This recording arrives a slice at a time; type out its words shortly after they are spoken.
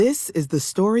This is the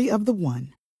story of the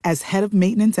one. As head of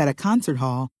maintenance at a concert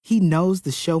hall, he knows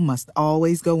the show must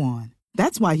always go on.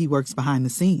 That's why he works behind the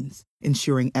scenes,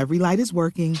 ensuring every light is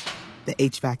working, the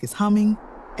HVAC is humming,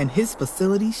 and his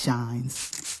facility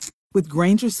shines. With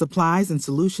Grainger's supplies and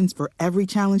solutions for every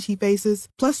challenge he faces,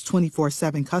 plus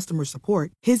 24/7 customer support,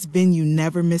 his venue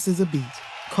never misses a beat.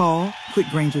 Call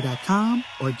quickgrainger.com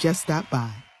or just stop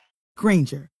by.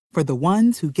 Grainger, for the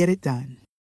ones who get it done.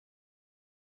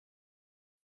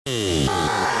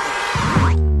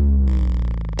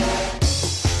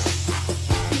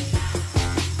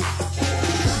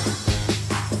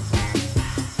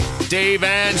 Dave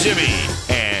and Jimmy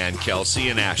and Kelsey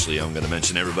and Ashley. I'm going to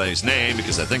mention everybody's name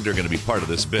because I think they're going to be part of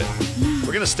this bit.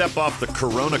 We're going to step off the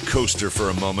Corona coaster for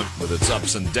a moment with its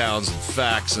ups and downs and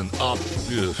facts and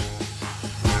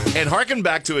and harken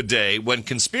back to a day when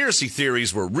conspiracy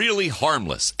theories were really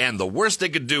harmless and the worst they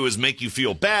could do is make you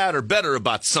feel bad or better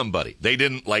about somebody. They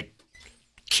didn't,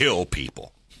 kill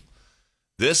people.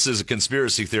 This is a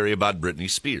conspiracy theory about Britney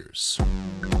Spears.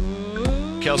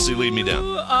 Kelsey, lead me down.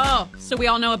 Oh, so we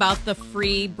all know about the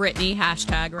Free Britney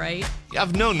hashtag, right? Yeah,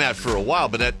 I've known that for a while,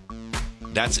 but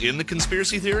that's in the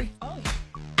conspiracy theory? Oh,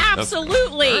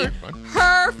 absolutely. Okay.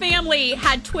 Her family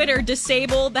had Twitter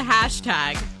disable the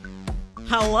hashtag.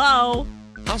 Hello?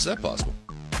 How's that possible?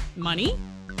 Money?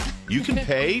 You can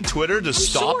pay Twitter to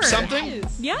stop something?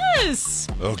 Yes.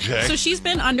 Okay. So she's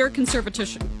been under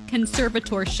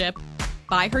conservatorship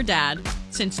by her dad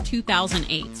since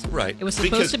 2008. Right. It was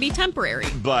supposed to be temporary.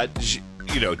 But,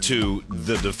 to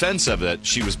the defense of it,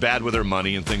 she was bad with her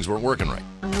money and things weren't working right.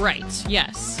 Right,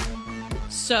 yes.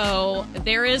 So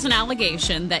there is an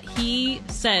allegation that he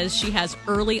says she has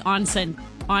early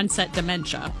onset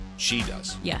dementia. She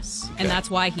does. Yes. Okay. And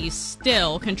that's why he's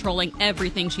still controlling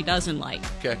everything she does in life.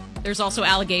 Okay. There's also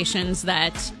allegations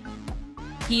that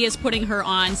he is putting her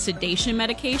on sedation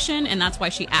medication, and that's why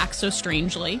she acts so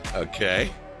strangely. Okay.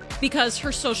 Because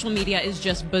her social media is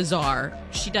just bizarre.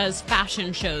 She does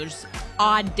fashion shows,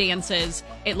 odd dances.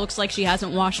 It looks like she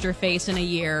hasn't washed her face in a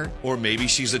year. Or maybe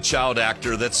she's a child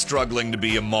actor that's struggling to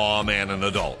be a mom and an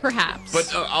adult. Perhaps.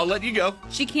 But I'll let you go.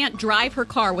 She can't drive her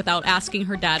car without asking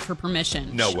her dad for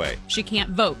permission. No way. She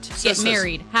can't vote, get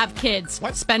married, have kids,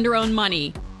 spend her own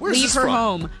money, Where's leave this her from?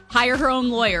 home, hire her own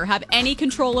lawyer, have any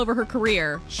control over her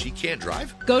career. She can't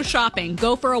drive? Go shopping,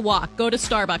 go for a walk, go to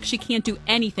Starbucks. She can't do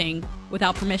anything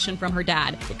without permission from her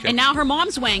dad. Okay. And now her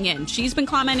mom's weighing in. She's been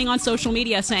commenting on social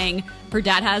media saying her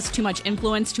dad has too much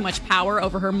influence, too much power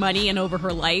over her money and over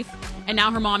her life. And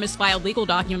now her mom has filed legal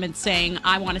documents saying,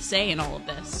 I want to say in all of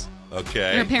this. Okay.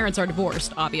 And her parents are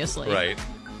divorced, obviously. Right.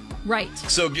 Right.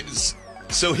 So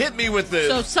hit me with the...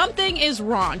 So something is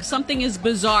wrong. Something is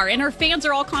bizarre. And her fans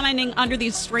are all commenting under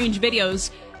these strange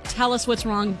videos. Tell us what's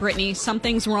wrong, Britney.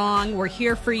 Something's wrong. We're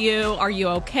here for you. Are you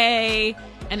okay?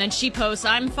 And then she posts,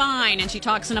 I'm fine. And she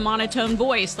talks in a monotone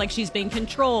voice like she's being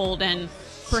controlled. And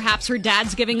perhaps her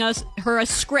dad's giving her a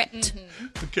script.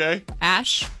 Mm-hmm. Okay.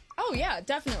 Ash? Oh, yeah,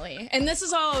 definitely. And this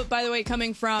is all, by the way,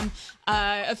 coming from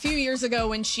a few years ago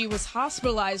when she was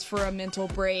hospitalized for a mental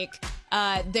break.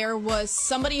 There was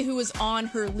somebody who was on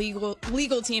her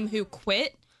legal team who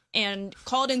quit and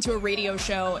called into a radio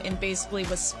show and basically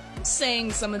was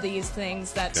saying some of these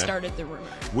things that started the rumor.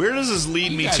 Where does this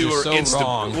lead me to her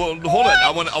wrong. Well, hold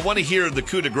on. I want to hear the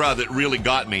coup de grace that really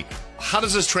got me. How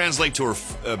does this translate to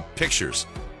her pictures?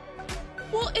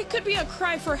 Well, it could be a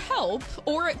cry for help,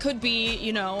 or it could be,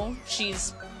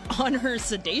 she's on her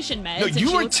sedation meds. No, and you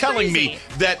she were looks telling crazy. me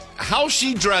that how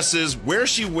she dresses, where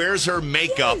she wears her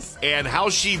makeup, Yes. and how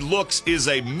she looks is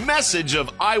a message of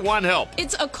I want help.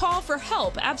 It's a call for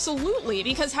help, absolutely,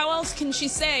 because how else can she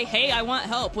say, hey, I want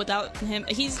help without him?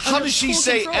 He's How under does she full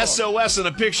say control. SOS in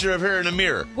a picture of her in a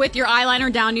mirror? With your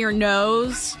eyeliner down to your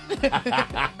nose?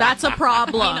 That's a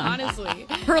problem. I mean, honestly.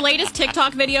 Her latest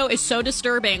TikTok video is so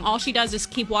disturbing. All she does is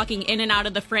keep walking in and out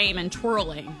of the frame and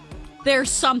twirling.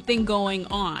 There's something going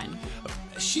on.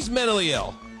 She's mentally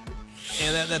ill,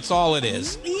 and that's all it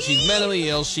is. She's mentally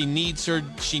ill. She needs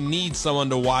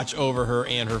someone to watch over her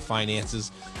and her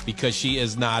finances because she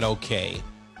is not okay.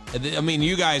 I mean,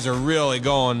 you guys are really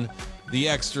going the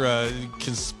extra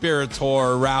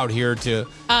conspirator route here to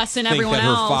Us and think everyone that her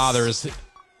else. father is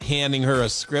handing her a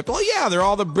script. Well, yeah, they're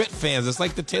all the Brit fans. It's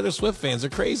like the Taylor Swift fans. They're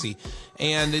crazy.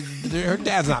 And her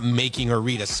dad's not making her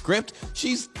read a script.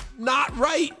 She's not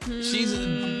right.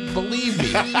 Believe me,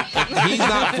 he's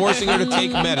not forcing her to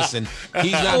take medicine.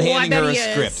 He's not handing her a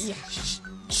script. Yeah.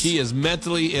 She is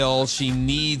mentally ill. She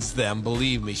needs them.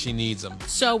 Believe me, she needs them.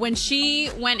 So when she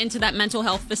went into that mental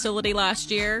health facility last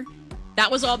year, That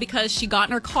was all because she got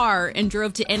in her car and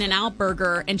drove to In-N-Out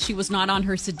Burger, and she was not on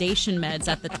her sedation meds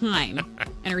at the time.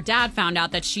 And her dad found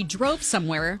out that she drove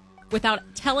somewhere without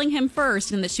telling him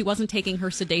first and that she wasn't taking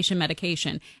her sedation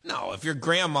medication. No, if your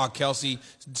grandma, Kelsey,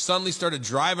 suddenly started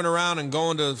driving around and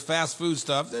going to fast food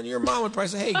stuff, then your mom would probably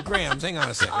say, hey, Grams, hang on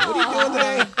a second. What are you doing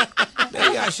today?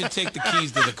 Maybe I should take the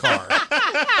keys to the car.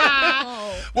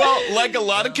 Well, like a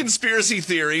lot of conspiracy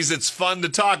theories, it's fun to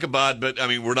talk about, but, I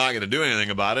mean, we're not going to do anything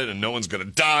about it, and no one's going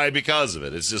to die because of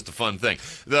it. It's just a fun thing.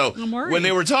 Though, when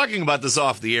they were talking about this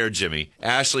off the air, Jimmy,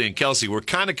 Ashley and Kelsey were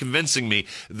kind of convincing me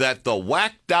that the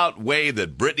whacked-out way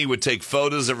that Britney would take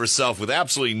photos of herself with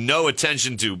absolutely no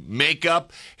attention to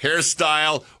makeup,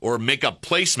 hairstyle, or makeup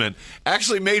placement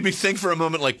actually made me think for a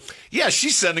moment, like, yeah,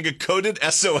 she's sending a coded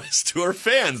SOS to her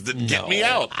fans that get me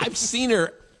out. I've seen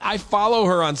her. I follow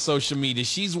her on social media.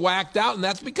 She's whacked out, and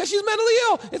that's because she's mentally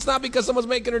ill. It's not because someone's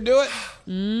making her do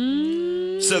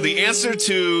it. So the answer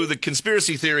to the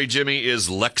conspiracy theory, Jimmy, is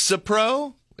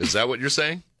Lexapro? Is that what you're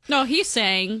saying? No, he's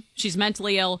saying she's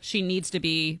mentally ill. She needs to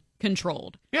be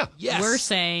controlled. Yeah. Yes. We're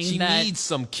saying she that... needs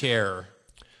some care.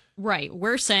 Right.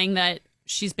 We're saying that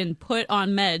she's been put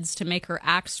on meds to make her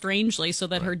act strangely so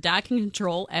that her dad can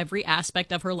control every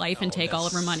aspect of her life and take all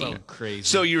of her money. So crazy.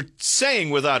 So you're saying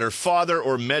without her father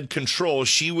or med control,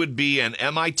 she would be an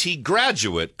MIT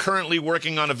graduate currently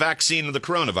working on a vaccine of the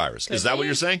coronavirus. Is that what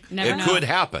you're saying? Never It know. could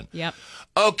happen. Yep.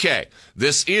 Okay.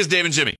 This is Dave and Jimmy.